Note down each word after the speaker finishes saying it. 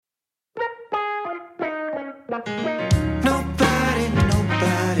Nobody,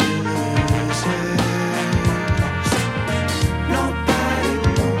 nobody loses. Nobody,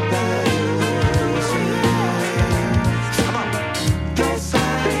 nobody loses. Come on.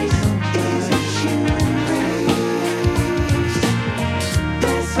 Nobody's is a human race.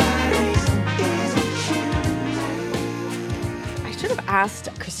 Nobody's is a human race. I should have asked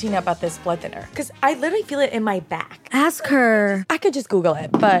Christina about this blood thinner because I literally feel it in my back. Ask her. I could just Google it,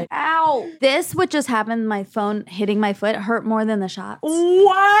 but Ow. This, what just happened, my phone hitting my foot, hurt more than the shots.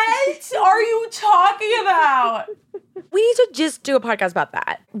 what are you talking about? We need to just do a podcast about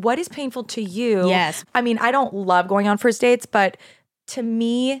that. What is painful to you? Yes. I mean, I don't love going on first dates, but to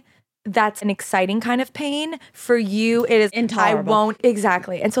me, that's an exciting kind of pain. For you, it is Intolerable. I won't.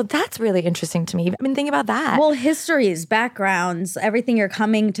 Exactly. And so that's really interesting to me. I've been thinking about that. Well, histories, backgrounds, everything you're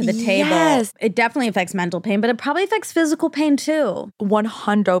coming to the table. Yes. It definitely affects mental pain, but it probably affects physical pain too.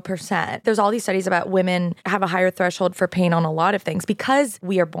 100%. There's all these studies about women have a higher threshold for pain on a lot of things because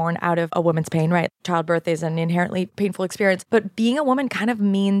we are born out of a woman's pain, right? Childbirth is an inherently painful experience, but being a woman kind of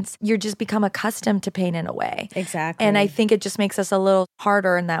means you're just become accustomed to pain in a way. Exactly. And I think it just makes us a little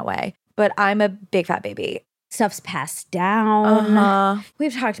harder in that way. But I'm a big fat baby. Stuff's passed down. Uh-huh.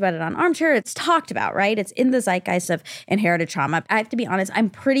 We've talked about it on Armchair. It's talked about, right? It's in the zeitgeist of inherited trauma. I have to be honest, I'm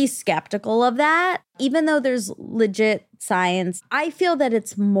pretty skeptical of that. Even though there's legit science, I feel that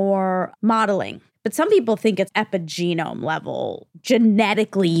it's more modeling. But some people think it's epigenome level.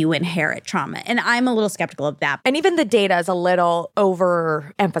 Genetically, you inherit trauma. And I'm a little skeptical of that. And even the data is a little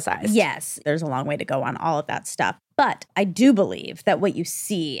overemphasized. Yes, there's a long way to go on all of that stuff. But I do believe that what you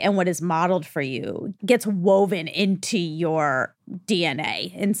see and what is modeled for you gets woven into your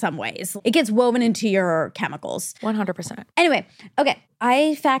DNA in some ways. It gets woven into your chemicals. 100%. Anyway, okay.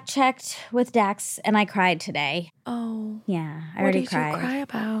 I fact checked with Dax and I cried today. Oh. Yeah, I What already did cried. you cry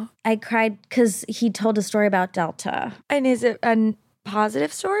about? I cried because he told a story about Delta. And is it a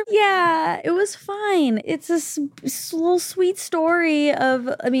positive story? Yeah, it was fine. It's a little sweet story of,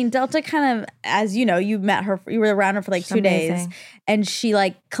 I mean, Delta kind of, as you know, you met her, you were around her for like She's 2 days. amazing. And she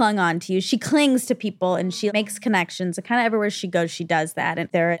like clung on to you. She clings to people and she makes connections. And kind of everywhere she goes, she does that. And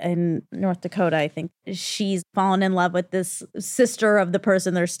they're in North Dakota, I think. She's fallen in love with this sister of the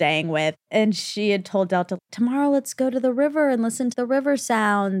person they're staying with. And she had told Delta, tomorrow let's go to the river and listen to the river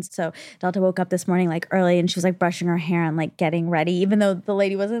sounds. So Delta woke up this morning like early and she was like brushing her hair and like getting ready, even though the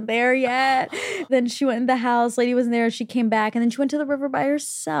lady wasn't there yet. Then she went in the house, lady wasn't there. She came back and then she went to the river by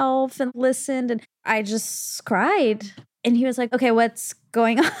herself and listened. And I just cried. And he was like, okay, what's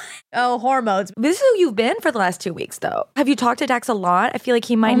going on? Oh, hormones. This is who you've been for the last 2 weeks, though. Have you talked to Dax a lot? I feel like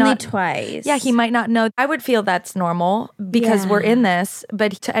he might Only not. twice. Yeah, he might not know. I would feel that's normal because Yeah. we're in this.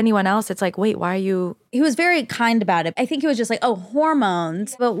 But to anyone else, it's like, wait, why are you? He was very kind about it. I think he was just like, oh,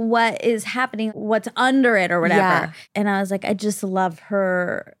 hormones, but what is happening? What's under it or whatever? Yeah. And I was like, I just love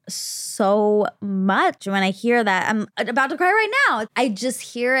her so much. When I hear that, I'm about to cry right now. I just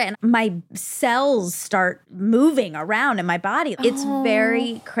hear it and my cells start moving around in my body. It's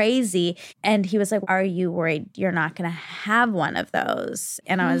very crazy. And he was like, are you worried you're not going to have one of those?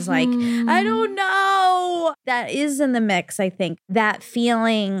 And I was like, I don't know. That is in the mix, I think. That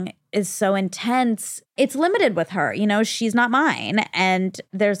feeling is so intense. It's limited with her. You know, she's not mine. And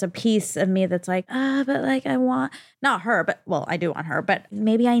there's a piece of me that's like, but like I want, not her, but well, I do want her, but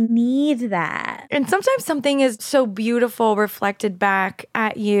maybe I need that. And sometimes something is so beautiful reflected back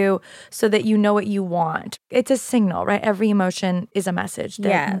at you so that you know what you want. It's a signal, right? Every emotion is a message that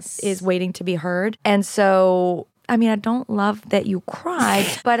Yes. is waiting to be heard. And so, I mean, I don't love that you cried,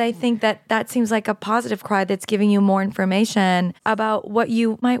 but I think that that seems like a positive cry that's giving you more information about what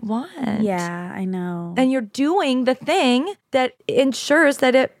you might want. Yeah, I know. And you're doing the thing that ensures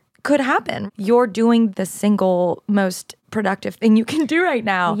that it could happen. You're doing the single most productive thing you can do right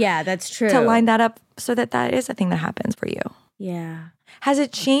now. Yeah, that's true. To line that up so that that is a thing that happens for you. Yeah. Has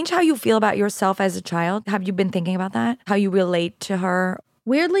it changed how you feel about yourself as a child? Have you been thinking about that? How you relate to her?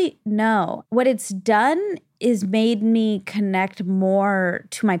 Weirdly, no. What it's done is made me connect more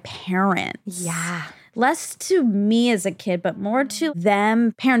to my parents. Less to me as a kid, but more to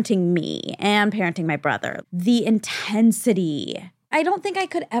them parenting me and parenting my brother. The intensity. I don't think I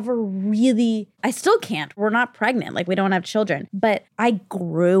could ever really, I still can't. We're not pregnant, like we don't have children, but I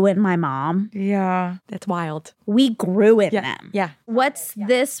grew in my mom. Yeah. That's wild. We grew in them. Yeah. What's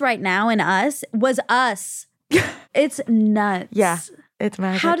this right now in us was us. It's nuts. Yeah. It's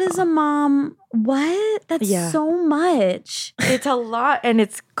magical. How does a mom, what? That's Yeah. so much. It's a lot and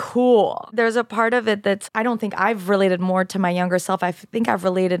it's cool. There's a part of it that's, I don't think I've related more to my younger self. I think I've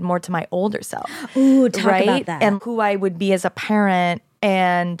related more to my older self. Ooh, talk right? about that. And who I would be as a parent.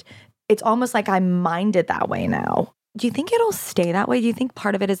 And it's almost like I'm minded that way now. Do you think it'll stay that way? Do you think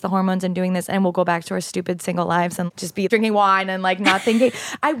part of it is the hormones and doing this and we'll go back to our stupid single lives and just be drinking wine and like not thinking?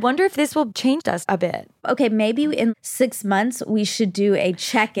 I wonder if this will change us a bit. Okay, maybe in 6 months we should do a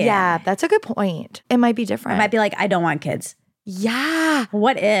check-in. Yeah, that's a good point. It might be different. I might be like, I don't want kids. Yeah.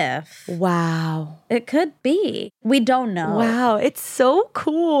 What if? Wow. It could be. We don't know. Wow. It's so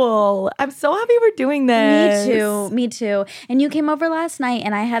cool. I'm so happy we're doing this. Me too. And you came over last night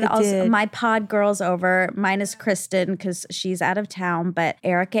and I had also did. my pod girls over, minus Kristen because she's out of town, but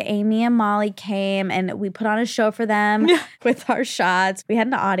Erica, Amy, and Molly came and we put on a show for them with our shots. We had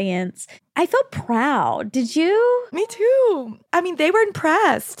an audience. I felt proud. Did you? Me too. I mean, they were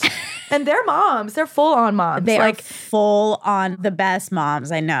impressed. And they're moms. They're full on moms. They are full on the best moms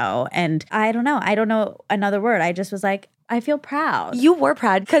I know. And I don't know. I don't know another word. I just was like, I feel proud. You were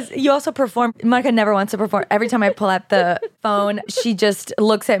proud because you also perform. Monica never wants to perform. Every time I pull out the phone, she just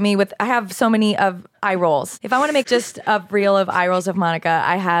looks at me with, I have so many of eye rolls. If I want to make just a reel of eye rolls of Monica,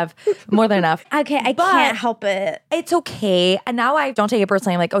 I have more than enough. Okay, I can't help it. It's okay. And now I don't take it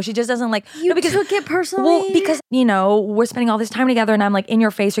personally. I'm like, oh, she just doesn't like. You took it personally? Well, because, we're spending all this time together and I'm like in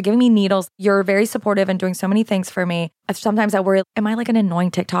your face. You're giving me needles. You're very supportive and doing so many things for me. Sometimes I worry, am I like an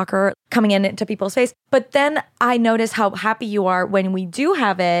annoying TikToker coming into people's face? But then I notice how happy you are when we do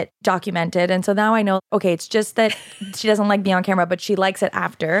have it documented. And so now I know, okay, it's just that she doesn't like being on camera, but she likes it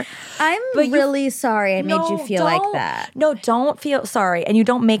after. I'm really sorry I made you feel like that. No, don't feel sorry. And you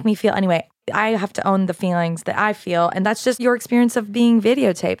don't make me feel anyway. I have to own the feelings that I feel. And that's just your experience of being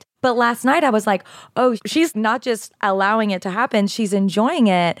videotaped. But last night I was like, oh, she's not just allowing it to happen. She's enjoying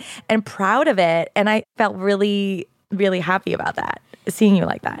it and proud of it. And I felt really, really happy about that, seeing you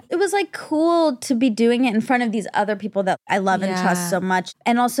like that. It was like cool to be doing it in front of these other people that I love and trust so much.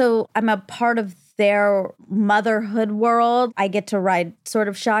 And also I'm a part of their motherhood world. I get to ride sort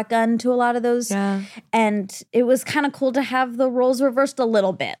of shotgun to a lot of those. Yeah. And it was kind of cool to have the roles reversed a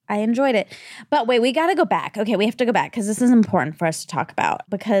little bit. I enjoyed it. But wait, we got to go back. Okay, we have to go back because this is important for us to talk about.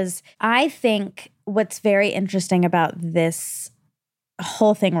 Because I think what's very interesting about this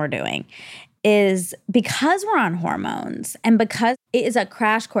whole thing we're doing is because we're on hormones and because it is a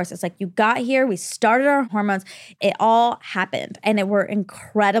crash course. It's like you got here, we started our hormones, it all happened and we're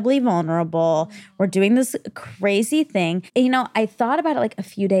incredibly vulnerable. We're doing this crazy thing. And, I thought about it like a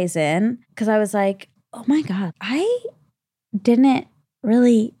few days in because I was like, oh my God, I didn't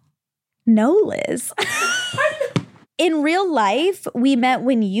really know Liz. In real life, we met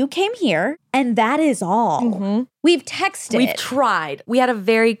when you came here, and that is all. Mm-hmm. We've texted. We've tried. We had a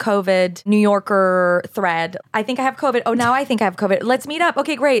very COVID New Yorker thread. I think I have COVID. Oh, now I think I have COVID. Let's meet up.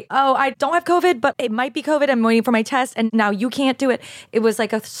 Okay, great. Oh, I don't have COVID, but it might be COVID. I'm waiting for my test, and now you can't do it. It was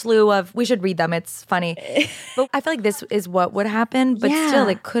like a slew of, we should read them. It's funny. But I feel like this is what would happen, but still,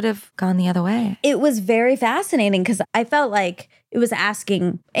 it could have gone the other way. It was very fascinating because I felt like it was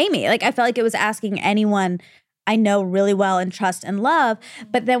asking Amy. Like, I felt like it was asking anyone I know really well and trust and love.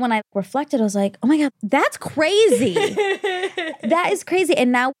 But then when I reflected, I was like, oh my God, that's crazy. That is crazy.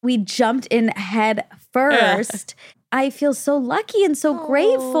 And now we jumped in head first. I feel so lucky and so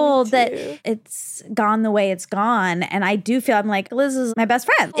grateful that it's gone the way it's gone. And I do feel, I'm like, Liz is my best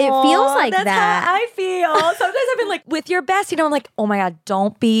friend. It feels like that's that. How I feel. Sometimes I've been like, with your best, I'm like, oh my God,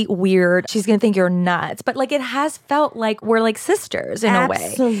 don't be weird. She's going to think you're nuts. But like, it has felt like we're like sisters in a way.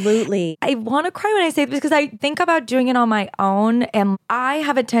 Absolutely. I want to cry when I say this because I think about doing it on my own. And I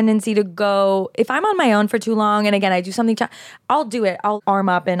have a tendency to go, if I'm on my own for too long, and again, I do something, I'll do it. I'll arm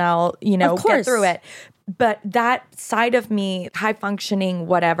up and I'll, get through it. But that side of me, high functioning,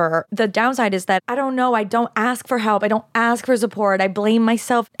 whatever, the downside is that I don't know. I don't ask for help. I don't ask for support. I blame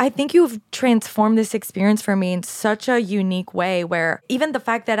myself. I think you've transformed this experience for me in such a unique way where even the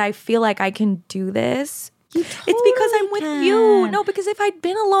fact that I feel like I can do this, it's because I'm with you. No, because if I'd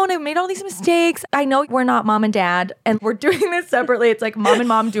been alone, I made all these mistakes. I know we're not mom and dad and we're doing this separately. It's like mom and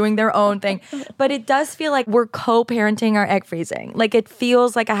mom doing their own thing. But it does feel like we're co-parenting our egg freezing. Like it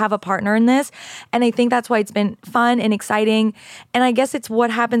feels like I have a partner in this. And I think that's why it's been fun and exciting. And I guess it's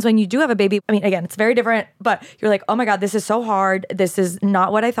what happens when you do have a baby. I mean, again, it's very different, but you're like, oh my God, this is so hard. This is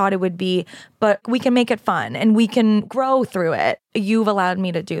not what I thought it would be, but we can make it fun and we can grow through it. You've allowed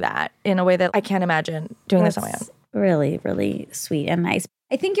me to do that in a way that I can't imagine doing this on my own. Really, really sweet and nice.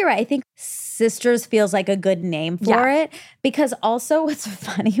 I think you're right. I think sisters feels like a good name for it because also what's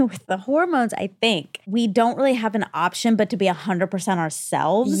funny with the hormones, I think we don't really have an option but to be 100%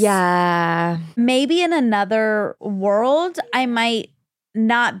 ourselves. Yeah. Maybe in another world, I might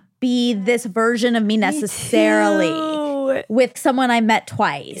not be this version of me necessarily with someone I met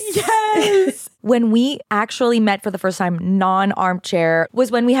twice. Yes. When we actually met for the first time, non-armchair,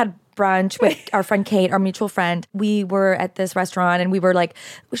 was when we had brunch with our friend Kate, our mutual friend. We were at this restaurant and we were like,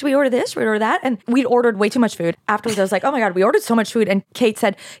 should we order this? Should we order that? And we'd ordered way too much food. Afterwards, I was like, oh my God, we ordered so much food. And Kate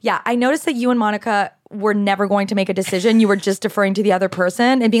said, yeah, I noticed that you and Monica were never going to make a decision. You were just deferring to the other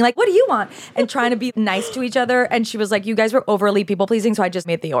person and being like, what do you want? And trying to be nice to each other. And she was like, you guys were overly people pleasing. So I just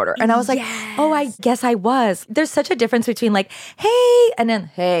made the order. And I was like, oh, I guess I was. There's such a difference between like, hey, and then,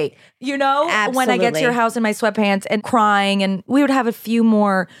 hey, you know, when I get to your Absolutely. house in my sweatpants and crying, and we would have a few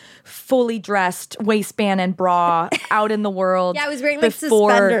more fully dressed waistband and bra out in the world. Yeah, I was wearing like before-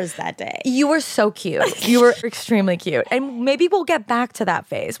 suspenders that day. You were so cute. You were extremely cute. And maybe we'll get back to that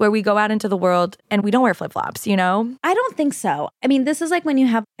phase where we go out into the world and we don't wear flip-flops, you know? I don't think so. I mean, this is like when you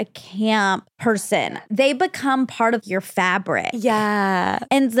have a camp person, they become part of your fabric. Yeah.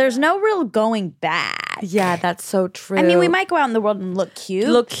 And there's no real going back. Yeah, that's so true. I mean, we might go out in the world and look cute.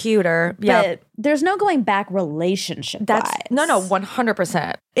 look cuter. Yeah. But there's no going back relationship. That's no,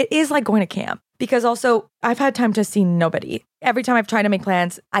 100%. It is like going to camp because also I've had time to see nobody. Every time I've tried to make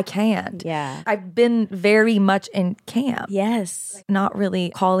plans, I can't. Yeah. I've been very much in camp. Yes. Not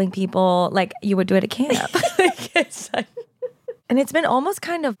really calling people like you would do at a camp. And it's been almost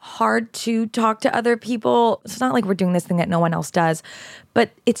kind of hard to talk to other people. It's not like we're doing this thing that no one else does, but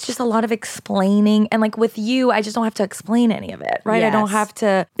it's just a lot of explaining. And like with you, I just don't have to explain any of it, right? I don't Yes. have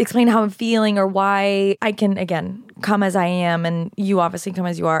to explain how I'm feeling or why. I can, again, come as I am and you obviously come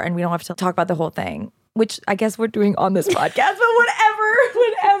as you are, and we don't have to talk about the whole thing, which I guess we're doing on this podcast, but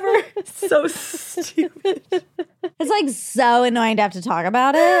whatever. So stupid. It's like so annoying to have to talk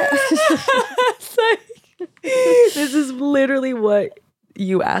about it. It's like, this is literally what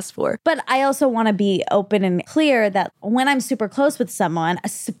you asked for. But I also want to be open and clear that when I'm super close with someone,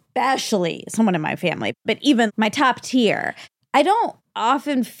 especially someone in my family, but even my top tier, I don't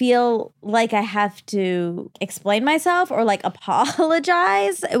often feel like I have to explain myself or like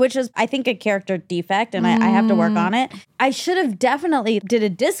apologize, which is, I think, a character defect, and I have to work on it. I should have definitely did a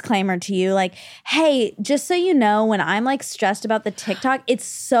disclaimer to you, like, hey, just so you know, when I'm like stressed about the TikTok, it's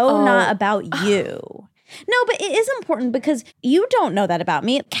so not about you. No, but it is important because you don't know that about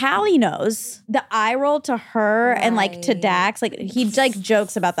me. Callie knows the eye roll to her and like to Dax. Like he like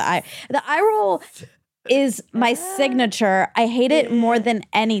jokes about the eye. The eye roll is my signature. I hate it more than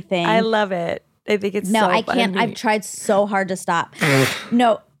anything. I love it. I think it's No, so I can't. funny. I've tried so hard to stop.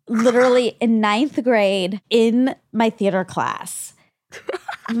 No, literally in 9th grade in my theater class,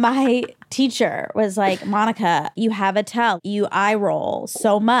 my teacher was like, Monica, you have a tell. You eye roll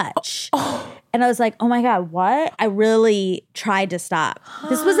so much. And I was like, oh my God, what? I really tried to stop.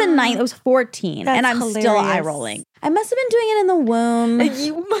 This was in 9th, I was 14, That's and I'm still eye hilarious. rolling. I must have been doing it in the womb.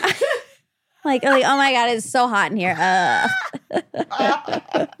 You Like, oh my God, it's so hot in here.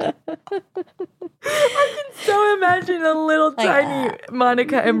 so imagine a little Like, tiny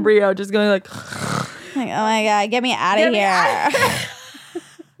Monica embryo just going like, Like, oh my God, get me out of here.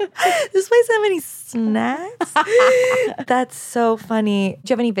 this place have any snacks? That's so funny.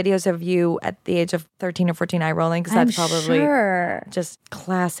 Do you have any videos of you at the age of 13 or 14 eye rolling? Because that's I'm probably sure. just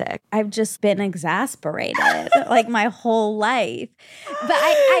classic. I've just been exasperated like my whole life. But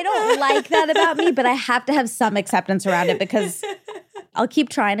I don't like that about me, but I have to have some acceptance around it because I'll keep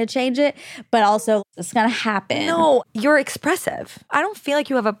trying to change it, but also it's going to happen. No, you're expressive. I don't feel like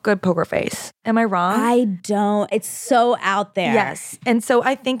you have a good poker face. Am I wrong? I don't. It's so out there. Yes. And so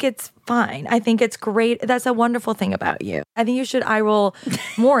I think it's fine. I think it's great. That's a wonderful thing about you. I think you should eye roll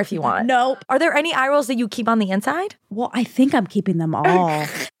more if you want. Nope. Are there any eye rolls that you keep on the inside? Well, I think I'm keeping them all.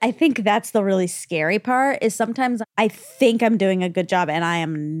 I think that's the really scary part is sometimes I think I'm doing a good job and I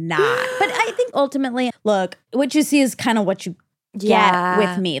am not. But I think ultimately, look, what you see is kind of what you get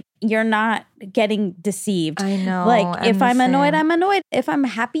with me. You're not getting deceived. I know. Like if the I'm annoyed, same. I'm annoyed. If I'm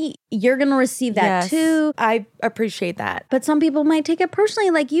happy, you're going to receive that Yes. too. I appreciate that. But some people might take it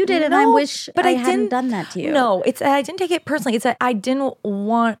personally like you did, and I No, wish but I hadn't didn't- done that to you. No, it's I didn't take it personally. It's that I didn't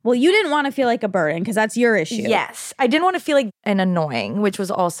want. Well, you didn't want to feel like a burden because that's your issue. Yes, I didn't want to feel like an annoying, which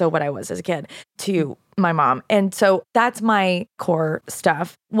was also what I was as a kid to my mom. And so that's my core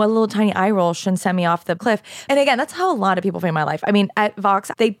stuff. One little tiny eye roll shouldn't send me off the cliff. And again, that's how a lot of people feel in my life. I mean, at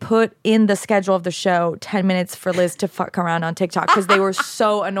Vox, they put in the schedule of the show 10 minutes for Liz to fuck around on TikTok because they were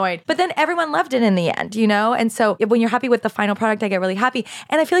so annoyed. But then everyone loved it in the end, you know? And so when you're happy with the final product, I get really happy.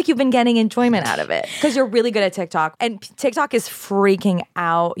 And I feel like you've been getting enjoyment out of it because you're really good at TikTok. And TikTok is freaking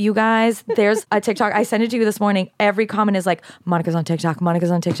out, you guys. There's a TikTok. I sent it to you this morning. Every comment is like, Monica's on TikTok.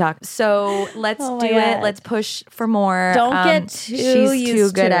 Monica's on TikTok. So let's Oh my do God. it. Let's push for more. Don't get too She's too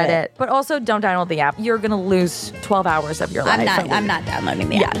used good to at it. it. But also don't download the app. You're going to lose 12 hours of your life. I'm not downloading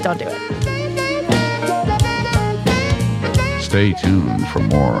the Yeah, app. don't do it. Stay tuned for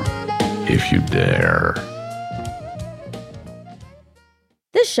more if you dare.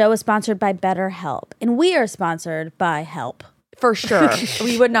 This show is sponsored by BetterHelp, and we are sponsored by Help. For sure.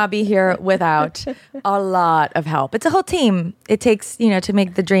 We would not be here without a lot of help. It's a whole team. It takes, to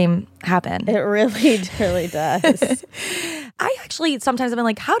make the dream happen. It really, really does. I actually sometimes I've been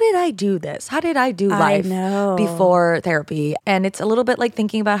like, how did I do this? How did I do life know. before therapy? And it's a little bit like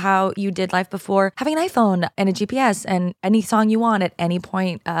thinking about how you did life before having an iPhone and a GPS and any song you want at any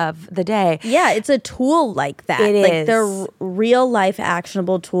point of the day. Yeah, it's a tool like that. It like is. they're real life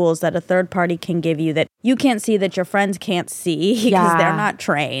actionable tools that a third party can give you that you can't see, that your friends can't see because Yeah. they're not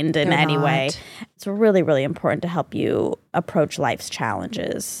trained in They're any way. not. It's really, really important to help you approach life's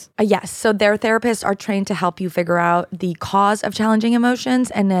challenges. Yes. So their therapists are trained to help you figure out the cause of challenging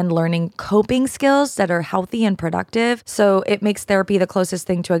emotions and then learning coping skills that are healthy and productive. So it makes therapy the closest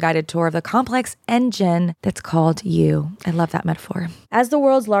thing to a guided tour of the complex engine that's called you. I love that metaphor. As the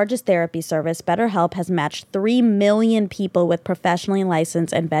world's largest therapy service, BetterHelp has matched 3 million people with professionally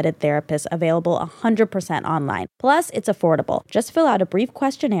licensed and vetted therapists available 100% online. Plus, it's affordable. Just fill out a brief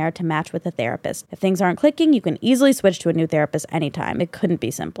questionnaire to match with a therapist. If things aren't clicking, you can easily switch to a new therapist anytime. It couldn't be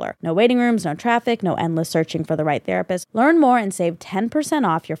simpler. No waiting rooms, no traffic, no endless searching for the right therapist. Learn more and save 10%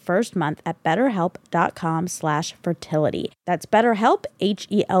 off your first month at betterhelp.com/fertility. That's BetterHelp,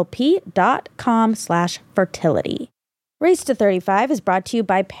 HELP.com/fertility. Race to 35 is brought to you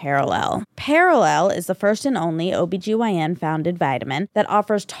by Parallel. Parallel is the first and only OBGYN-founded vitamin that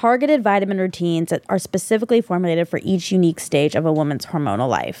offers targeted vitamin routines that are specifically formulated for each unique stage of a woman's hormonal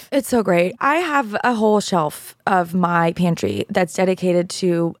life. It's so great. I have a whole shelf of my pantry that's dedicated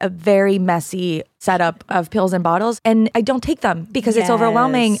to a very messy setup of pills and bottles, and I don't take them because it's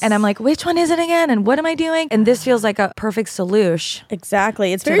overwhelming. And I'm like, which one is it again? And what am I doing? And this feels like a perfect solution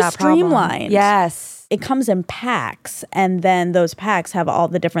Exactly. It's to very that problem. streamlined. Yes. It comes in packs, and then those packs have all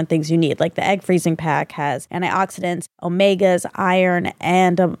the different things you need. Like the egg freezing pack has antioxidants, omegas, iron,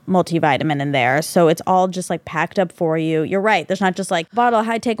 and a multivitamin in there. So it's all just like packed up for you. You're right. There's not just like bottle,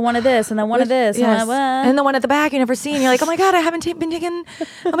 I take one of this and then one of this. Yes. And, then, And the one at the back you never seen. You're like, oh my God, I haven't been taking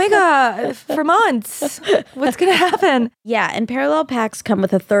Omega for months. What's going to happen? yeah, and Parallel packs come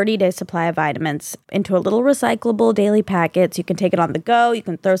with a 30-day supply of vitamins into a little recyclable daily packet. So you can take it on the go. You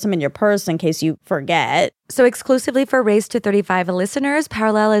can throw some in your purse in case you forget. So exclusively for Race to 35 listeners,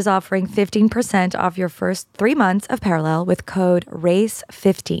 Parallel is offering 15% off your first 3 months of Parallel with code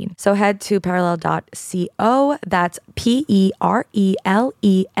RACE15. So head to parallel.co. That's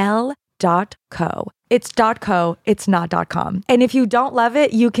PERELEL.co. It's .co, it's not .com. And if you don't love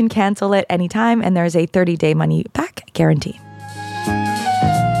it, you can cancel it anytime, and there's a 30-day money-back guarantee.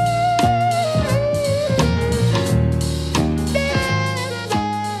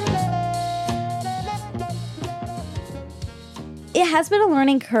 It has been a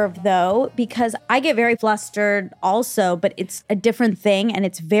learning curve though, because I get very flustered also, but it's a different thing and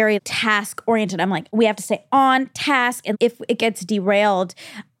it's very task oriented. I'm like, we have to stay on task. And if it gets derailed,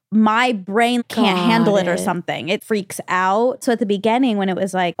 my brain can't handle it or something. It freaks out. So at the beginning when it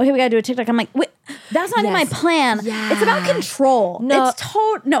was like, okay, we got to do a TikTok. I'm like, wait, that's not in my plan. It's about control. No. It's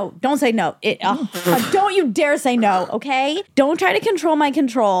no, don't say no. Don't you dare say no, okay? Don't try to control my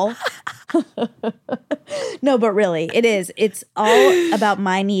control. No, but really, it is. It's all about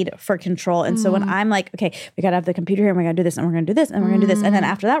my need for control. And so when I'm like, okay, we got to have the computer here and we're going to do this and we're going to do this and we're going to do this. And then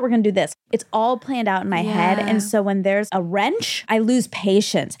after that, we're going to do this. It's all planned out in my head. And so when there's a wrench, I lose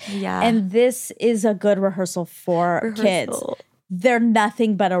patience. Yeah. And this is a good rehearsal for kids. They're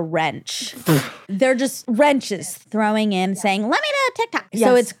nothing but a wrench. They're just wrenches throwing in, saying, let me do a TikTok.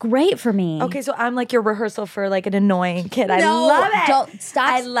 So Yes. it's great for me. Okay, so I'm like your rehearsal for like an annoying kid. I No, love it. don't- stop.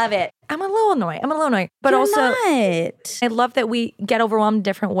 I love it. I'm a little annoying. But You're also not. I love that we get overwhelmed in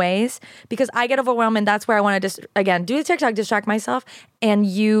different ways because I get overwhelmed and that's where I want to again do the TikTok, distract myself, and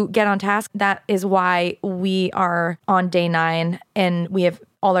you get on task. That is why we are on day 9 and we have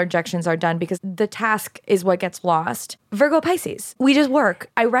all our injections are done because the task is what gets lost. Virgo Pisces. We just work.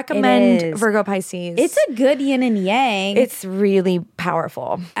 I recommend is. Virgo Pisces. It's a good yin and yang. It's really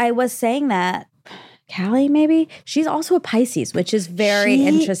powerful. I was saying that Callie, maybe she's also a Pisces, which is very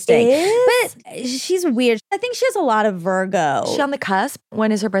interesting. is? But she's weird. I think she has a lot of Virgo. Is she on the cusp?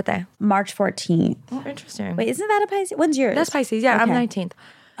 When is her birthday? March 14th. Oh, interesting. Wait, isn't that a Pisces? When's yours? That's Pisces. Yeah, I'm Okay. 19th.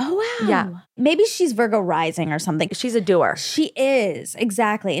 Oh, wow. Yeah. Maybe she's Virgo rising or something. She's a doer. She is,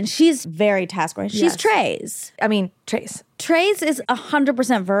 exactly. And she's very task-oriented. Yes. She's Trace. I mean, Trace. Trace is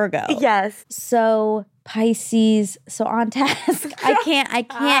 100% Virgo. Yes. So Pisces, so on task. I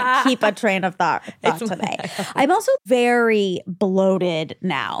can't keep a train of thought today. I'm also very bloated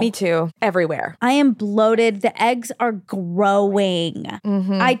now. Me too. Everywhere. I am bloated. The eggs are growing.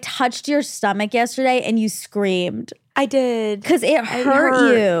 Mm-hmm. I touched your stomach yesterday and you screamed I did. because it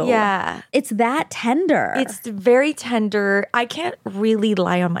hurt you. Yeah. It's that tender. It's very tender. I can't really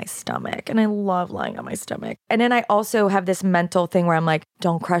lie on my stomach, and I love lying on my stomach. And then I also have this mental thing where I'm like,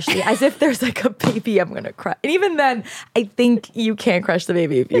 don't crush the, as if there's like a baby I'm going to crush. And even then, I think you can't crush the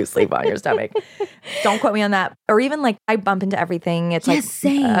baby if you sleep on your stomach. Don't quote me on that. Or even like I bump into everything. It's like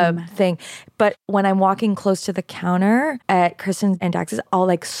same. a thing. But when I'm walking close to the counter at Kristen and Dax's, I'll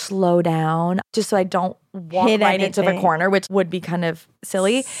like slow down just so I don't walk Hit right into the anything. corner, which would be kind of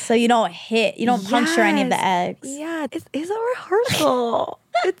silly. so you don't puncture any of the Yes. eggs. Yeah, it's a rehearsal.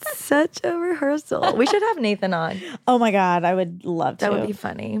 It's such a rehearsal. We should have Nathan on. Oh my God, I would love to. That would be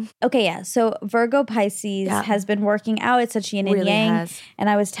funny. Okay, yeah. So Virgo Pisces Yeah. has been working out. It's such yin and Really yang. has. And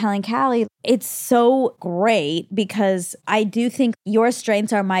I was telling Callie, it's so great because I do think your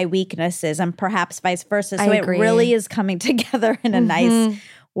strengths are my weaknesses and perhaps vice versa. So I it agree. really is coming together in a nice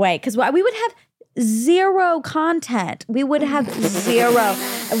way. Because we would have zero content. We would have zero.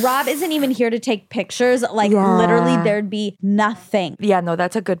 Rob isn't even here to take pictures. Like Yeah. literally there'd be nothing. Yeah, no,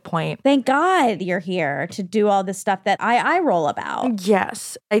 that's a good point. Thank God you're here to do all this stuff that I roll about.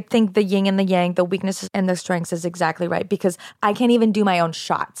 Yes. I think the yin and the yang, the weaknesses and the strengths is exactly right because I can't even do my own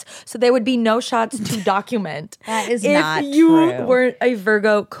shots. So there would be no shots to document. That is if not you true. weren't a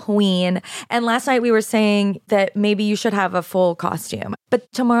Virgo queen. And last night we were saying that maybe you should have a full costume.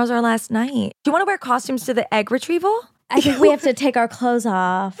 But tomorrow's our last night. Do you want to wear costumes to the egg retrieval? I think we have to take our clothes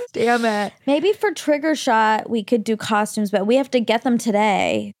off. Damn it. Maybe for Trigger Shot, we could do costumes, but we have to get them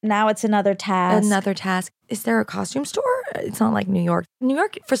today. Now it's another task. Another task. Is there a costume store? It's not like New York. New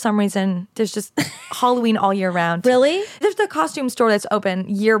York, for some reason, there's just Halloween all year round. Really? There's the costume store that's open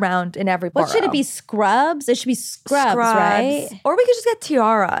year round in every borough. What should it be? Scrubs? It should be scrubs, right? Or we could just get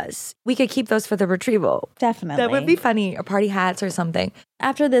tiaras. We could keep those for the retrieval. Definitely. That would be funny. Or party hats or something.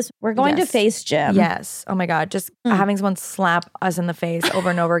 After this, we're going to Yes. Face Gym. Yes. Oh my God. Just having someone slap us in the face over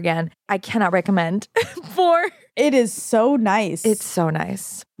and over again. I cannot recommend for. It is so nice. It's so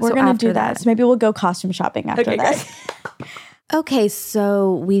nice. We're So going to after do that. So maybe we'll go costume shopping after Okay, this. Okay,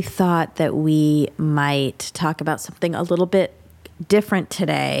 so we thought that we might talk about something a little bit different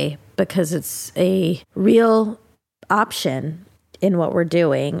today because it's a real option in what we're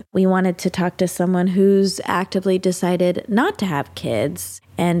doing. We wanted to talk to someone who's actively decided not to have kids.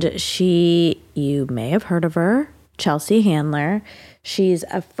 And you may have heard of her, Chelsea Handler. She's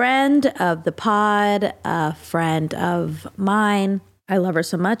a friend of the pod, a friend of mine. I love her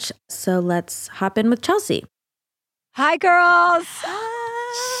so much. So let's hop in with Chelsea. Hi, girls.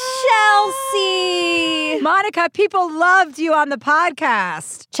 Chelsea! Monica, people loved you on the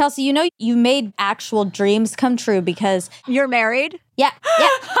podcast. Chelsea, you know you made actual dreams come true because, You're married. yeah,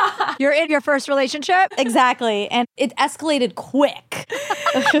 You're in your first relationship. exactly. And it escalated quick.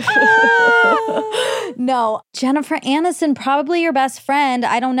 No, Jennifer Aniston, probably your best friend.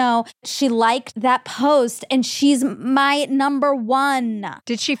 I don't know. She liked that post and she's my number one.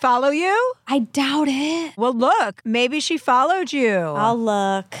 Did she follow you? I doubt it. Well, look, maybe she followed you. I'll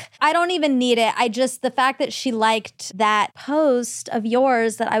look. I don't even need it. The fact that she liked that post of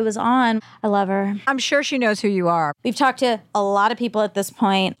yours that I was on, I love her. I'm sure she knows who you are. We've talked to a lot of people at this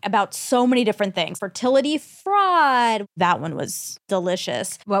point about so many different things. Fertility fraud. That one was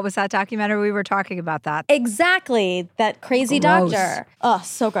delicious. What was that documentary we were talking about that? Exactly. That crazy Gross. doctor. Oh,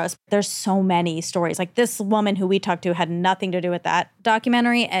 so gross. There's so many stories. Like this woman who we talked to had nothing to do with that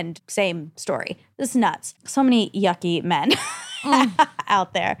documentary and same story. This is nuts. So many yucky men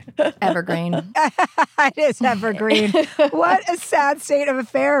out there. Evergreen. It is evergreen. What a sad state of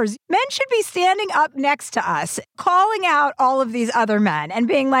affairs. Men should be standing up next to us, calling out all of these other men and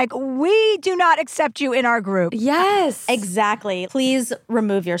being like, we do not accept you in our group. Yes. Exactly. Please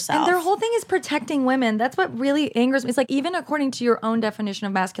remove yourself. And their whole thing is protecting women. That's what really angers me. It's like, even according to your own definition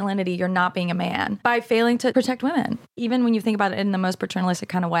of masculinity, you're not being a man by failing to protect women, even when you think about it in the most paternalistic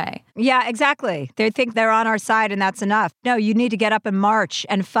kind of way. Yeah, exactly. They think they're on our side and that's enough. No, you need to get up and march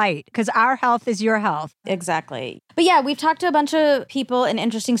and fight because our health is your health. Exactly. But yeah, we've talked to a bunch of people and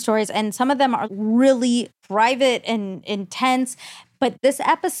interesting stories, and some of them are really private and intense. But this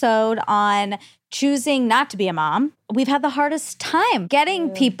episode on choosing not to be a mom, we've had the hardest time getting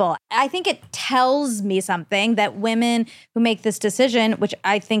people. I think it tells me something that women who make this decision, which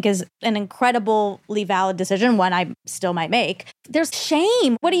I think is an incredibly valid decision, one I still might make, there's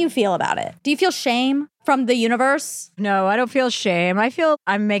shame. What do you feel about it? Do you feel shame from the universe? No, I don't feel shame. I feel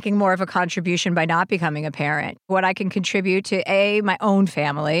I'm making more of a contribution by not becoming a parent. What I can contribute to my own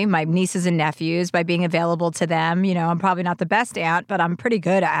family, my nieces and nephews, by being available to them. You know, I'm probably not the best aunt, but I'm pretty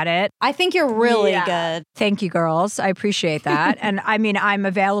good at it. I think you're really good. Thank you, girls. I appreciate that. And I mean, I'm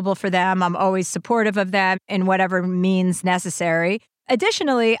available for them. I'm always supportive of them in whatever means necessary.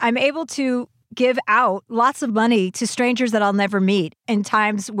 Additionally, I'm able to give out lots of money to strangers that I'll never meet in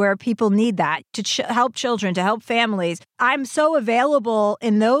times where people need that, to help children, to help families. I'm so available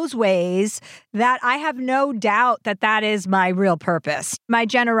in those ways that I have no doubt that that is my real purpose. My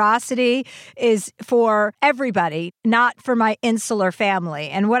generosity is for everybody, not for my insular family.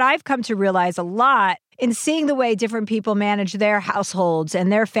 And what I've come to realize a lot in seeing the way different people manage their households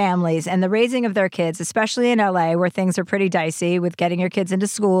and their families and the raising of their kids, especially in LA, where things are pretty dicey with getting your kids into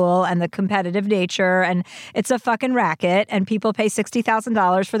school and the competitive nature. And it's a fucking racket. And people pay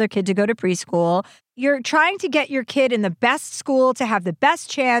 $60,000 for their kid to go to preschool. You're trying to get your kid in the best school to have the best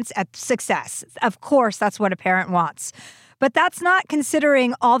chance at success. Of course, that's what a parent wants. But that's not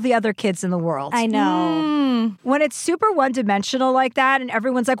considering all the other kids in the world. I know. When it's super one-dimensional like that and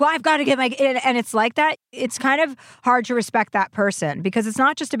everyone's like, well, I've got to get my kid, and it's like that, it's kind of hard to respect that person because it's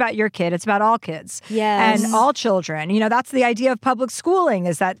not just about your kid, it's about all kids. Yes. And all children. You know, that's the idea of public schooling,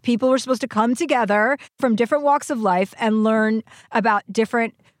 is that people were supposed to come together from different walks of life and learn about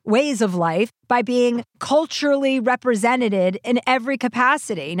different ways of life by being culturally represented in every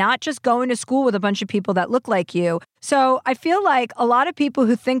capacity, not just going to school with a bunch of people that look like you. So I feel like a lot of people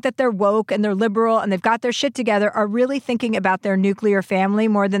who think that they're woke and they're liberal and they've got their shit together are really thinking about their nuclear family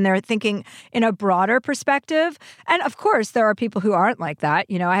more than they're thinking in a broader perspective. And of course, there are people who aren't like that.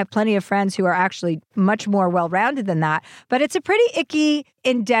 You know, I have plenty of friends who are actually much more well-rounded than that. But it's a pretty icky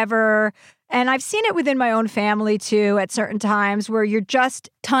endeavor. And I've seen it within my own family, too, at certain times where you're just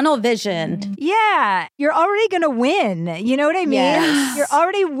Tunnel vision. yeah, you're already going to win. You know what I mean? Yes. You're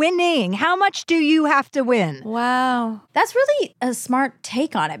already winning. How much do you have to win? Wow. That's really a smart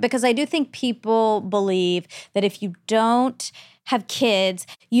take on it because I do think people believe that if you don't have kids,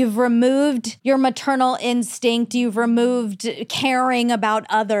 you've removed your maternal instinct, you've removed caring about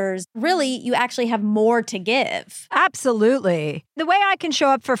others. Really, you actually have more to give. Absolutely. The way I can show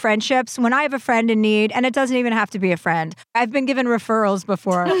up for friendships, when I have a friend in need, and it doesn't even have to be a friend. I've been given referrals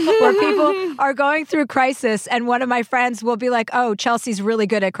before where people are going through crisis and one of my friends will be like, oh, Chelsea's really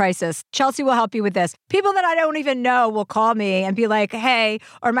good at crisis. Chelsea will help you with this. People that I don't even know will call me and be like, hey,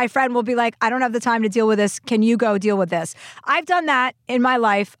 or my friend will be like, I don't have the time to deal with this. Can you go deal with this? I've done that in my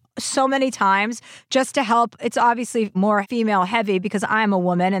life so many times just to help. It's obviously more female heavy because I'm a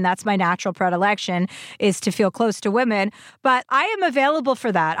woman and that's my natural predilection is to feel close to women. But I am available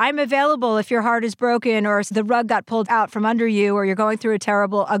for that. I'm available if your heart is broken or the rug got pulled out from under you or you're going through a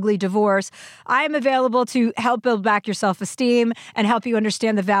terrible, ugly divorce. I am available to help build back your self-esteem and help you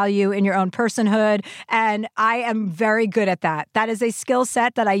understand the value in your own personhood. And I am very good at that. That is a skill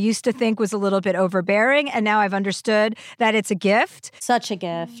set that I used to think was a little bit overbearing. And now I've understood that it's a gift. Such a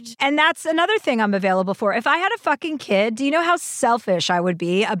gift. And that's another thing I'm available for. If I had a fucking kid, do you know how selfish I would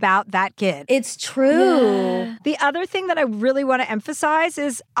be about that kid? It's true. The other thing that I really want to emphasize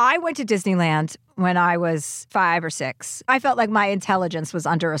is I went to Disneyland when I was 5 or 6. I felt like my intelligence was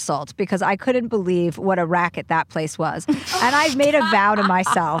under assault because I couldn't believe what a racket that place was. And I've made a vow to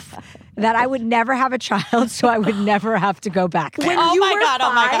myself that I would never have a child so I would never have to go back there. When you were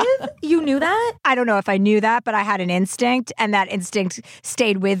 5, you knew that? I don't know if I knew that, but I had an instinct and that instinct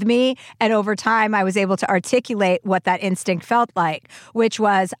stayed with me. And over time, I was able to articulate what that instinct felt like, which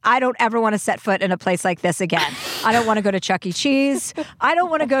was, I don't ever want to set foot in a place like this again. I don't want to go to Chuck E. Cheese. I don't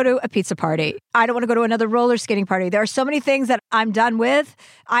want to go to a pizza party. I don't want to go to another roller skating party. There are so many things that I'm done with.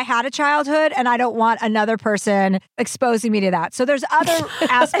 I had a childhood and I don't want another person exposing me to that. So there's other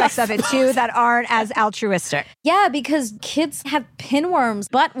aspects of it too that aren't as altruistic. Yeah, because kids have pinworms,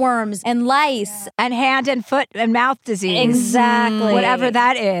 butt worms, and lice. And hand and foot and mouth disease. Exactly. Whatever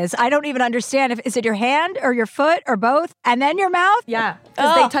that is. I don't even understand. Is it your hand or your foot or both? And then your mouth? Yeah,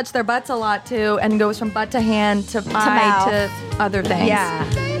 because they touch their butts a lot too, and goes from butt to hand to eye to other things. Yeah.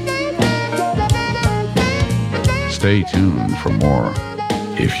 Stay tuned for more,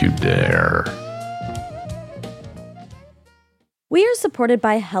 if you dare. We are supported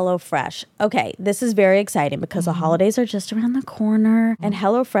by HelloFresh. Okay, this is very exciting because the holidays are just around the corner, and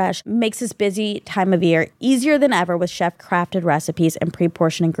HelloFresh makes this busy time of year easier than ever with chef-crafted recipes and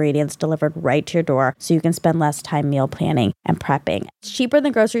pre-portioned ingredients delivered right to your door so you can spend less time meal planning and prepping. It's cheaper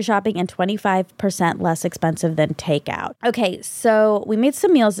than grocery shopping and 25% less expensive than takeout. Okay, so we made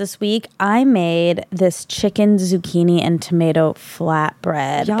some meals this week. I made this chicken, zucchini, and tomato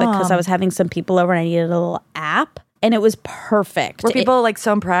flatbread because I was having some people over and I needed a little app. And it was perfect. Were people like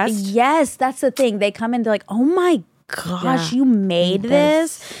so impressed? Yes, that's the thing. They come in, they're like, oh my gosh, you made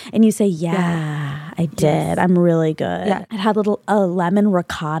this? And you say, yeah, I did. I'm really good. Yeah. It had a lemon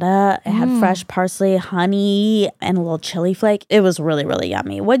ricotta. It had fresh parsley, honey, and a little chili flake. It was really, really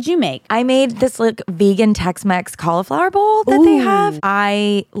yummy. What'd you make? I made this like vegan Tex-Mex cauliflower bowl that they have.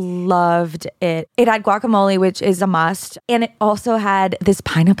 I loved it. It had guacamole, which is a must. And it also had this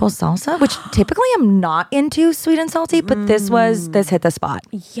pineapple salsa, which typically I'm not into sweet and salty, but this hit the spot.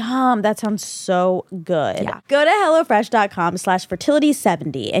 Yum. That sounds so good. Yeah. Go to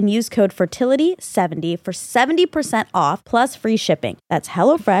HelloFresh.com/fertility70 and use code fertility70 for 70% off plus free shipping. That's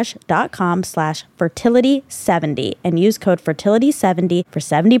HelloFresh.com/fertility70 and use code fertility70 for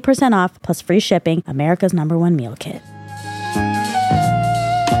 70% off plus free shipping. America's #1 meal kit.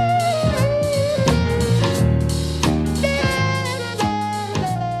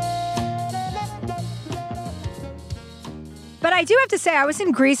 But I do have to say, I was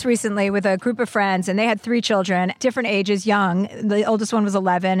in Greece recently with a group of friends, and they had 3 children, different ages, young. The oldest one was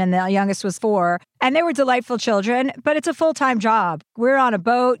 11, and the youngest was 4. And they were delightful children, but it's a full-time job. We're on a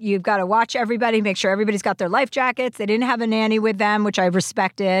boat. You've got to watch everybody, make sure everybody's got their life jackets. They didn't have a nanny with them, which I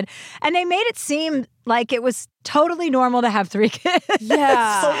respected. And they made it seem like it was totally normal to have 3 kids.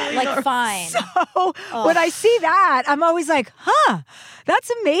 Yeah, like fine. So when I see that, I'm always like,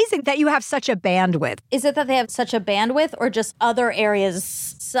 that's amazing that you have such a bandwidth. Is it that they have such a bandwidth or just other areas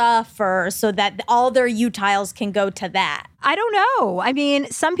suffer so that all their utiles can go to that? I don't know. I mean,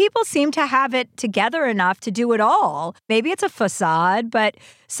 some people seem to have it together enough to do it all. Maybe it's a facade, but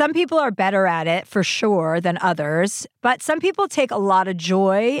some people are better at it for sure than others. But some people take a lot of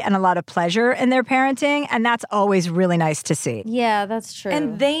joy and a lot of pleasure in their parenting, and that's always really nice to see. Yeah, that's true.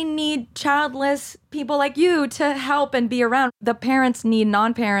 And they need childless people like you to help and be around. The parents need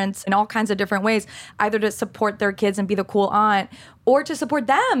non-parents in all kinds of different ways, either to support their kids and be the cool aunt or to support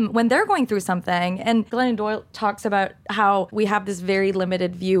them when they're going through something. And Glennon Doyle talks about how we have this very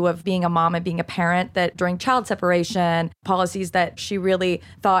limited view of being a mom and being a parent, that during child separation policies that she really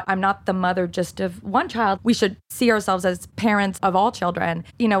thought, I'm not the mother just of one child. We should see ourselves as parents of all children.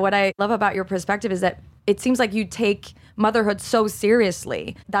 You know, what I love about your perspective is that it seems like you take motherhood so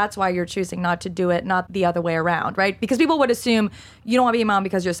seriously. That's why you're choosing not to do it, not the other way around, right? Because people would assume you don't want to be a mom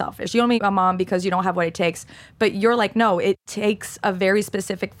because you're selfish. You don't want to be a mom because you don't have what it takes. But you're like, no, it takes a very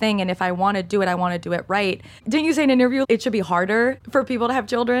specific thing. And if I want to do it, I want to do it right. Didn't you say in an interview it should be harder for people to have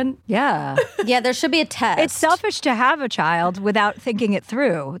children? Yeah. yeah, there should be a test. It's selfish to have a child without thinking it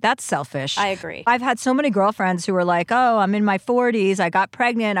through. That's selfish. I agree. I've had so many girlfriends who were like, oh, I'm in my 40s. I got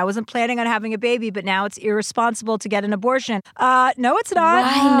pregnant. I wasn't planning on having a baby, but now it's irresponsible to get an abortion. No, it's not.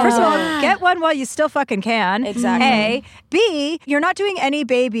 Right. First of all, get one while you still fucking can. Exactly. A. B, you're not doing any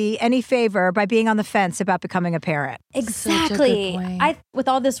baby any favor by being on the fence about becoming a parent. Exactly. Such a good point. With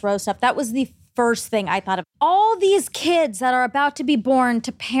all this Roe stuff, that was the first thing I thought of. All these kids that are about to be born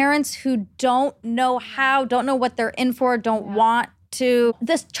to parents who don't know how, don't know what they're in for, don't want to.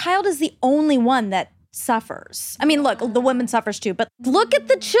 This child is the only one that suffers. I mean, look, the woman suffers too, but look at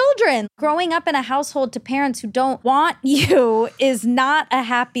the children. Growing up in a household to parents who don't want you is not a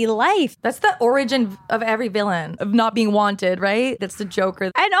happy life. That's the origin of every villain, of not being wanted, right? That's the Joker.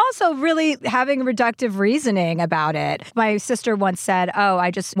 And also really having reductive reasoning about it. My sister once said, oh,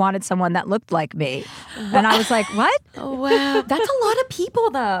 I just wanted someone that looked like me. And I was like, what? Oh, wow. That's a lot of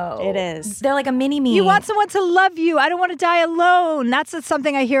people, though. It is. They're like a mini-me. You want someone to love you. I don't want to die alone. That's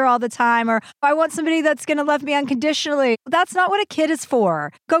something I hear all the time. Or I want somebody that's going to love me unconditionally. That's not what a kid is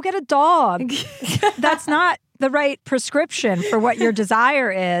for. Go get a dog. That's not the right prescription for what your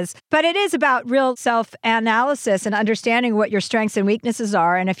desire is. But it is about real self-analysis and understanding what your strengths and weaknesses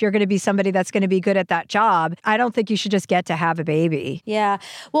are. And if you're going to be somebody that's going to be good at that job, I don't think you should just get to have a baby. Yeah.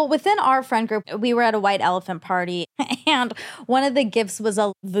 Well, within our friend group, we were at a white elephant party And one of the gifts was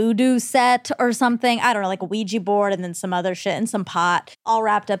a voodoo set or something. I don't know, like a Ouija board and then some other shit in some pot, all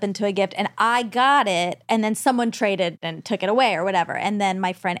wrapped up into a gift. And I got it. And then someone traded and took it away or whatever. And then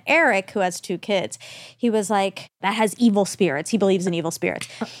my friend Eric, who has 2 kids, he was like, that has evil spirits. He believes in evil spirits.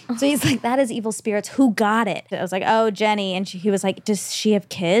 So he's like, that is evil spirits. Who got it? I was like, oh, Jenny. And he was like, does she have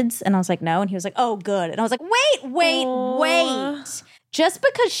kids? And I was like, no. And he was like, oh, good. And I was like, wait. Just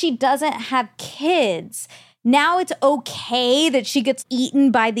because she doesn't have kids, now it's okay that she gets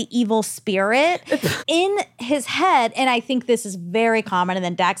eaten by the evil spirit in his head. And I think this is very common. And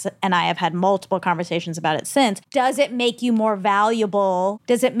then Dax and I have had multiple conversations about it since. Does it make you more valuable?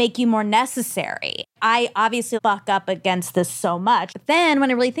 Does it make you more necessary? I obviously buck up against this so much. But then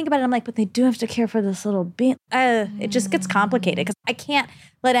when I really think about it, I'm like, but they do have to care for this little being. It just gets complicated because I can't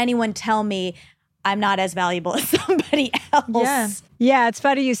let anyone tell me I'm not as valuable as somebody else. Yeah, it's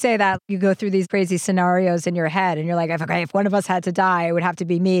funny you say that. You go through these crazy scenarios in your head and you're like, if one of us had to die, it would have to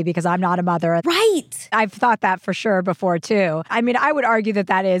be me because I'm not a mother. Right. I've thought that for sure before too. I mean, I would argue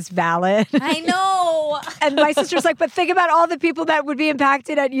that is valid. I know. And my sister's like, but think about all the people that would be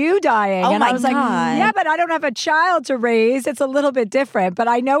impacted at you dying. Oh and my I was like, God. yeah, but I don't have a child to raise. It's a little bit different. But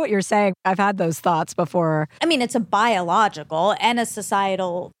I know what you're saying. I've had those thoughts before. I mean, it's a biological and a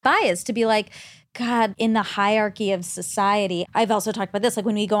societal bias to be like, God, in the hierarchy of society, I've also talked about this, like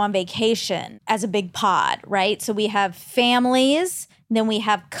when we go on vacation as a big pod, right? So we have families, then we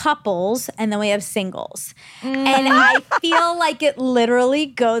have couples, and then we have singles. And I feel like it literally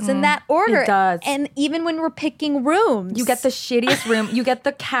goes in that order. It does. And even when we're picking rooms. You get the shittiest room. You get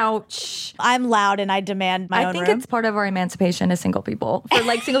the couch. I'm loud and I demand my I own think room. it's part of our emancipation as single people. For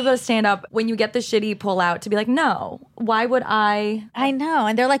like single people to stand up when you get the shitty pull out to be like, no, why would I? I know.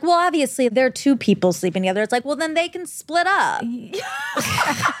 And they're like, well, obviously there are 2 people sleeping together. It's like, well, then they can split up.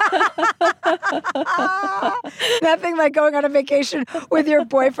 Nothing like going on a vacation with your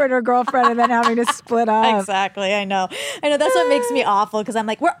boyfriend or girlfriend and then having to split up. Exactly. I know. That's what makes me awful because I'm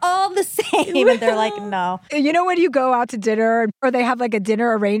like, we're all the same. And they're like, no. You know when you go out to dinner or they have like a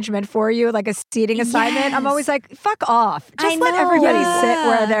dinner arrangement for you, like a seating assignment? I'm always like, fuck off. Just I let know. everybody Yeah.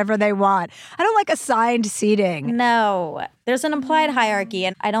 sit wherever they want. I don't like assigned seating. No. There's an implied hierarchy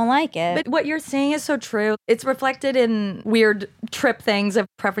and I don't like it. But what you're saying is so true. It's reflected in weird trip things of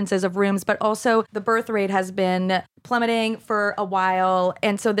preferences of rooms, but also the birth rate has been plummeting for a while.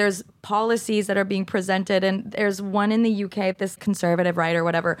 And so there's policies that are being presented. And there's one in the UK, this conservative writer,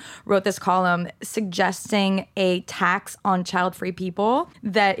 whatever, wrote this column suggesting a tax on child-free people,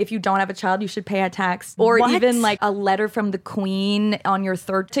 that if you don't have a child, you should pay a tax. Or What? even like a letter from the Queen on your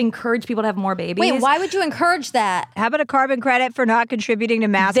third to encourage people to have more babies. Wait, why would you encourage that? How about a carbon credit for not contributing to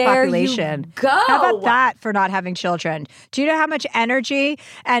mass There you population? go. How about that for not having children? Do you know how much energy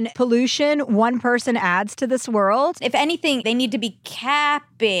and pollution one person adds to this world? If anything, they need to be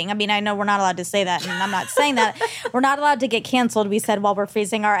capping. I mean, I know we're not allowed to say that, and I'm not saying that. We're not allowed to get canceled, we said while we're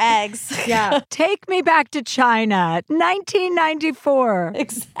freezing our eggs. Yeah. Take me back to China, 1994.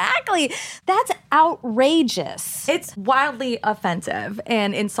 Exactly. That's outrageous. It's wildly offensive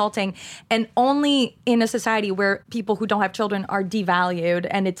and insulting, and only in a society where people who don't have children are devalued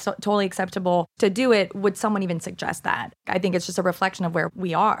and it's totally acceptable to do it would someone even suggest that. I think it's just a reflection of where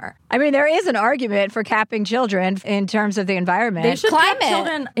we are. I mean, there is an argument for capping children in terms of the environment. They should Climate. have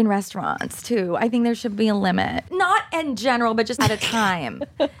children in restaurants too. I think there should be a limit. Not in general, but just at a time.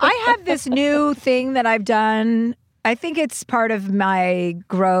 I have this new thing that I've done. I think it's part of my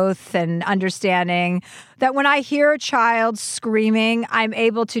growth and understanding that when I hear a child screaming, I'm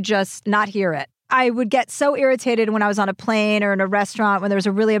able to just not hear it. I would get so irritated when I was on a plane or in a restaurant when there was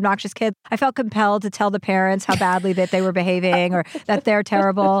a really obnoxious kid. I felt compelled to tell the parents how badly that they were behaving or that they're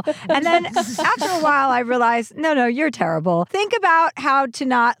terrible. And then after a while, I realized, no, you're terrible. Think about how to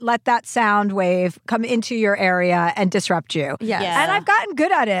not let that sound wave come into your area and disrupt you. Yes. Yeah. And I've gotten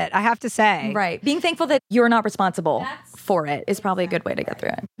good at it, I have to say. Right. Being thankful that you're not responsible for it is probably a good way to get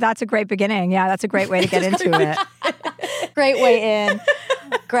through it. That's a great beginning. Yeah, that's a great way to get into it. Great way in.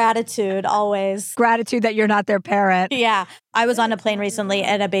 Gratitude, always. Gratitude that you're not their parent. Yeah. I was on a plane recently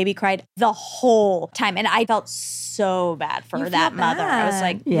and a baby cried the whole time. And I felt so bad for that mother. I was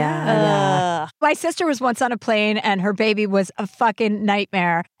like, Yeah. ugh. My sister was once on a plane and her baby was a fucking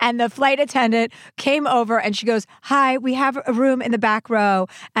nightmare. And the flight attendant came over and she goes, "Hi, we have a room in the back row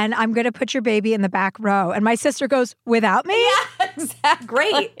and I'm going to put your baby in the back row." And my sister goes, "Without me?" Exactly.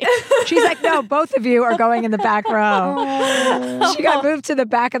 Great. She's like, "No, both of you are going in the back row." She got moved to the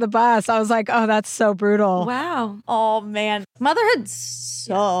back of the bus. I was like, "Oh, that's so brutal." Wow. Oh, man. Motherhood's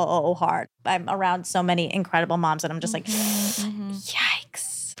so hard. I'm around so many incredible moms and I'm just like,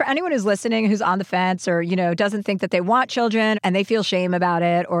 yikes. For anyone who's listening, who's on the fence or, doesn't think that they want children and they feel shame about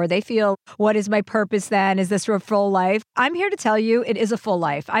it, or they feel, what is my purpose then? Is this a full life? I'm here to tell you it is a full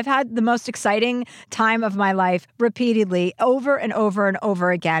life. I've had the most exciting time of my life repeatedly over and over and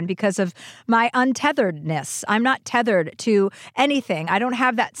over again because of my untetheredness. I'm not tethered to anything. I don't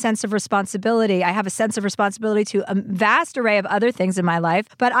have that sense of responsibility. I have a sense of responsibility to a vast array of other things in my life,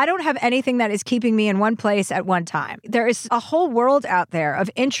 but I don't have anything that is keeping me in one place at one time. There is a whole world out there of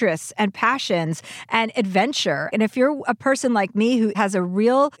interests and passions and adventure. And if you're a person like me who has a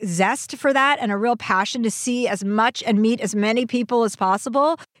real zest for that and a real passion to see as much and meet as many people as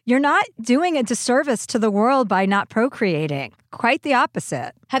possible, you're not doing a disservice to the world by not procreating. Quite the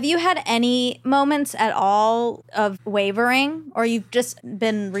opposite. Have you had any moments at all of wavering, or you've just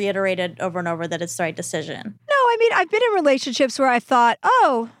been reiterated over and over that it's the right decision? No, I mean, I've been in relationships where I thought,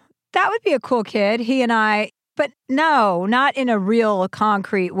 oh, that would be a cool kid, he and I. But no, not in a real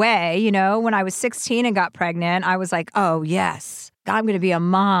concrete way. When I was 16 and got pregnant, I was like, oh, yes, I'm going to be a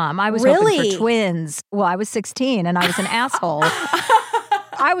mom. I was hoping Really? for twins. Well, I was 16 and I was an asshole.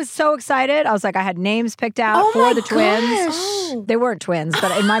 I was so excited. I was like, I had names picked out for the twins. They weren't twins,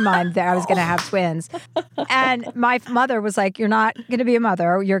 but in my mind, I was going to have twins. And my mother was like, you're not going to be a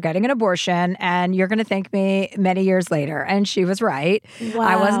mother. You're getting an abortion and you're going to thank me many years later. And she was right.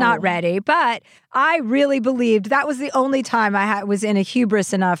 I was not ready. But I really believed that was the only time I was in a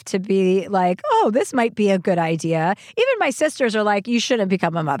hubris enough to be like, oh, this might be a good idea. Even my sisters are like, you shouldn't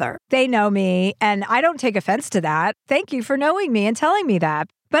become a mother. They know me and I don't take offense to that. Thank you for knowing me and telling me that.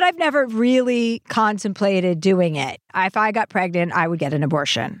 But I've never really contemplated doing it. If I got pregnant, I would get an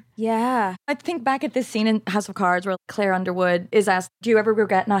abortion. Yeah. I think back at this scene in House of Cards where Claire Underwood is asked, do you ever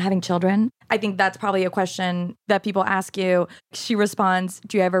regret not having children? I think that's probably a question that people ask you. She responds,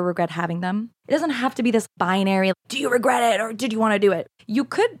 do you ever regret having them? It doesn't have to be this binary, do you regret it or did you want to do it? You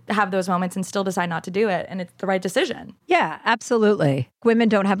could have those moments and still decide not to do it, and it's the right decision. Yeah, absolutely. Women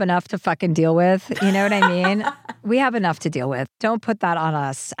don't have enough to fucking deal with. You know what I mean? We have enough to deal with. Don't put that on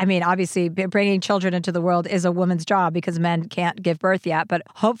us. I mean, obviously, bringing children into the world is a woman's job because men can't give birth yet, but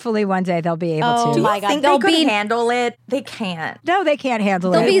hopefully one day they'll be able to. Do you my God, think they'll they could be- handle it? They can't. No, they can't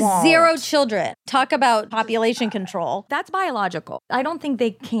handle There'll it. be won't. 0 children. Talk about population control. That's biological. I don't think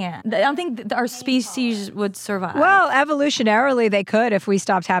they can. I don't think our species would survive. Well, evolutionarily, they could if we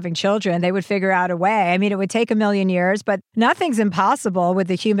stopped having children. They would figure out a way. I mean, it would take 1,000,000 years, but nothing's impossible with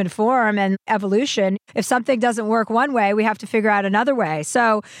the human form and evolution. If something doesn't work one way, we have to figure out another way.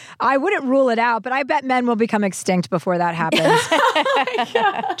 So I wouldn't rule it out, but I bet men will become extinct before that happens.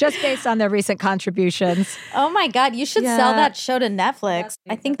 Just based on their recent contributions. Oh my God, you should sell that show to Netflix.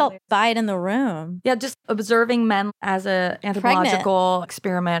 I think they'll buy it in the room. Yeah, just observing men as an anthropological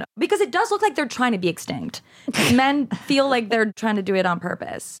experiment, because it does look like they're trying to be extinct. Men feel like they're trying to do it on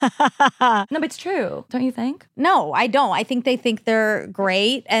purpose. No, but it's true, don't you think? No, I don't. I think they think they're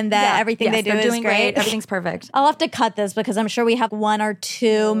great and that everything they do they're is doing great. Everything's perfect. I'll have to cut this because I'm sure we have 1 or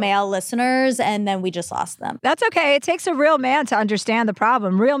 2 male listeners and then we just lost them. That's okay. It takes a real man to understand the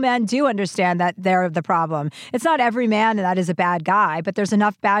problem. Real men do understand that they're the problem. It's not every man that is a bad guy, but there's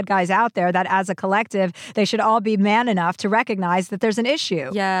enough bad guys out there that as a collective, they should all be man enough to recognize that there's an issue.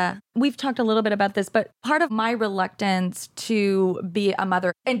 Yeah. We've talked a little bit about this, but part of my reluctance to be a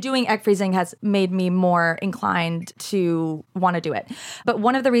mother and doing egg freezing has made me more inclined to want to do it. But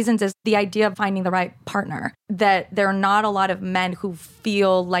one of the reasons is the idea of finding the right partner, that there are not a lot of men who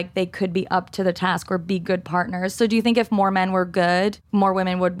feel like they could be up to the task or be good partners. So do you think if more men were good, more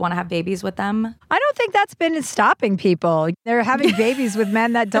women would want to have babies with them? I don't think that's been stopping people. They're having babies with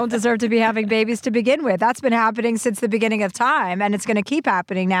men that don't deserve to be having babies to begin with. That's been happening since the beginning of time, and it's going to keep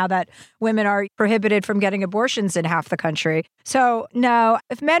happening now that women are prohibited from getting abortions in half the country. So, no,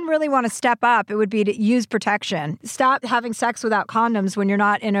 if men really want to step up, it would be to use protection. Stop having sex without condoms when you're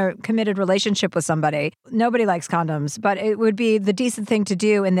not in a committed relationship with somebody. Nobody likes condoms, but it would be the decent thing to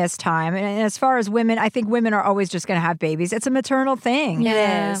do in this time. And as far as women, I think women are always just going to have babies. It's a maternal thing.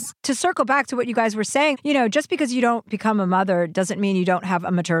 Yeah. To circle back to what you guys were saying, just because you don't become a mother doesn't mean you don't have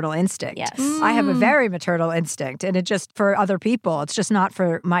a maternal instinct. Yes. I have a very maternal instinct, and it's just for other people. It's just not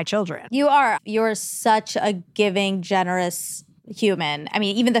for my children. You're such a giving, generous human. I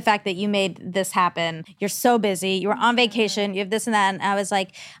mean, even the fact that you made this happen, you're so busy, you were on vacation, you have this and that. And I was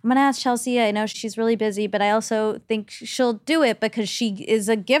like, I'm going to ask Chelsea. I know she's really busy, but I also think she'll do it because she is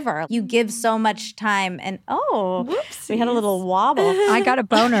a giver. You give so much time. And we had a little wobble. I got a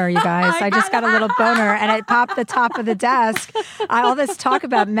boner, you guys. I just got a little boner, and it popped the top of the desk. All this talk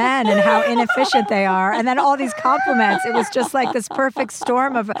about men and how inefficient they are, and then all these compliments. It was just like this perfect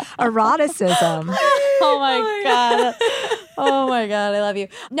storm of eroticism. Oh my God. Oh my God, I love you.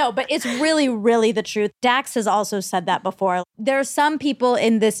 No, but it's really, really the truth. Dax has also said that before. There are some people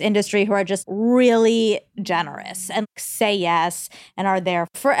in this industry who are just really generous and say yes and are there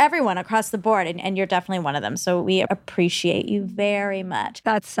for everyone across the board. And you're definitely one of them. So we appreciate you very much.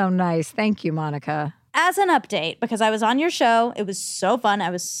 That's so nice. Thank you, Monica. As an update, because I was on your show, it was so fun. I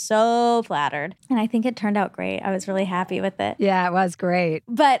was so flattered. And I think it turned out great. I was really happy with it. Yeah, it was great.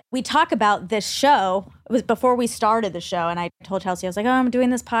 But we talk about this show. It was before we started the show. And I told Chelsea, I was like, oh, I'm doing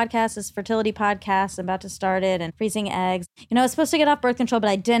this podcast, this fertility podcast. I'm about to start it and freezing eggs. You know, I was supposed to get off birth control, but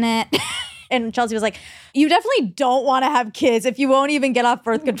I didn't. And Chelsea was like, you definitely don't want to have kids if you won't even get off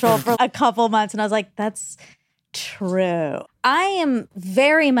birth control for a couple months. And I was like, that's true. I am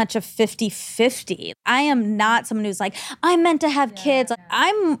very much a 50-50. I am not someone who's like, I'm meant to have kids.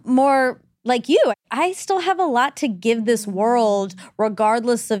 I'm more like you. I still have a lot to give this world,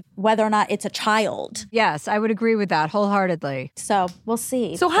 regardless of whether or not it's a child. Yes, I would agree with that wholeheartedly. So we'll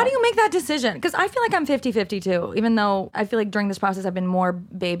see. So how do you make that decision? Because I feel like I'm 50-50 too, even though I feel like during this process I've been more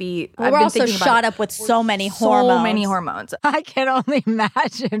baby. Well, we're also shot up with so many hormones. So many hormones. I can only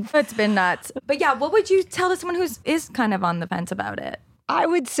imagine. It's been nuts. But yeah, what would you tell to someone who is kind of on the fence about it? I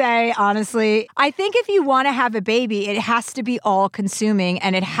would say, honestly, I think if you want to have a baby, it has to be all consuming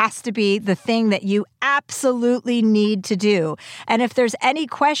and it has to be the thing that you absolutely need to do. And if there's any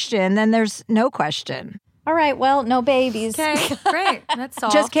question, then there's no question. All right, well, no babies. Okay, great. That's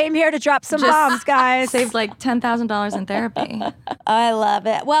all. Just came here to drop some bombs, guys. Saved like $10,000 in therapy. I love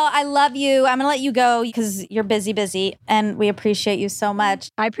it. Well, I love you. I'm going to let you go because you're busy, and we appreciate you so much.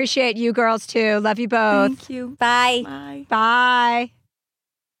 I appreciate you girls too. Love you both. Thank you. Bye. Bye. Bye.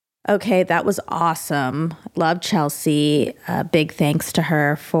 Okay, that was awesome. Love Chelsea. Big thanks to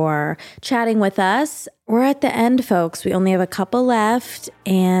her for chatting with us. We're at the end, folks. We only have a couple left,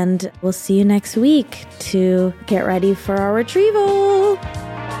 and we'll see you next week to get ready for our retrieval.